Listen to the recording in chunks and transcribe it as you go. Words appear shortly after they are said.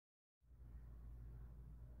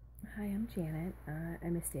Hi, I'm Janet.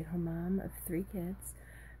 I'm a stay-at-home mom of three kids,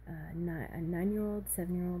 a 9-year-old,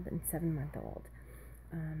 7-year-old, and 7-month-old.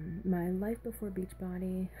 My life before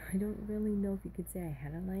Beachbody, I don't really know if you could say I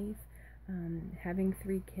had a life. Having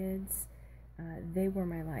three kids, they were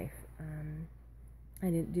my life. I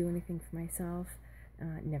didn't do anything for myself.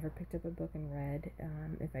 Never picked up a book and read.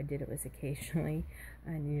 If I did, it was occasionally,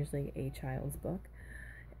 and usually a child's book.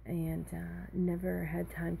 And never had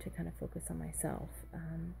time to kind of focus on myself.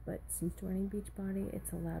 But since joining Beachbody,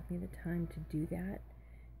 it's allowed me the time to do that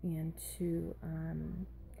and to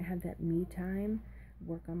have that me time,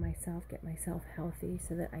 work on myself, get myself healthy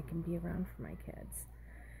so that I can be around for my kids.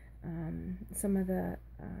 Some of the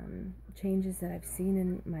changes that I've seen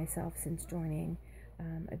in myself since joining,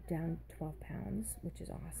 I've down 12 pounds, which is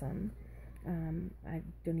awesome. I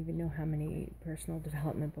don't even know how many personal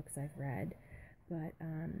development books I've read, but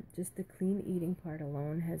just the clean eating part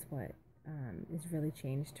alone has is really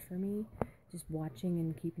changed for me. Just watching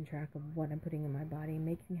and keeping track of what I'm putting in my body,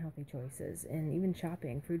 making healthy choices, and even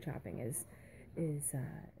shopping, food shopping is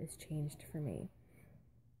changed for me.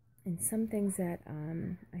 And some things that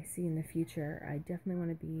I see in the future, I definitely want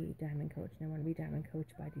to be Diamond Coach, and I want to be Diamond Coach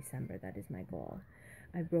by December. That is my goal.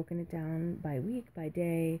 I've broken it down by week, by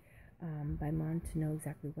day, by month to know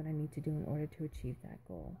exactly what I need to do in order to achieve that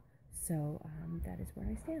goal. So that is where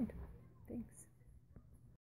I stand. Thanks.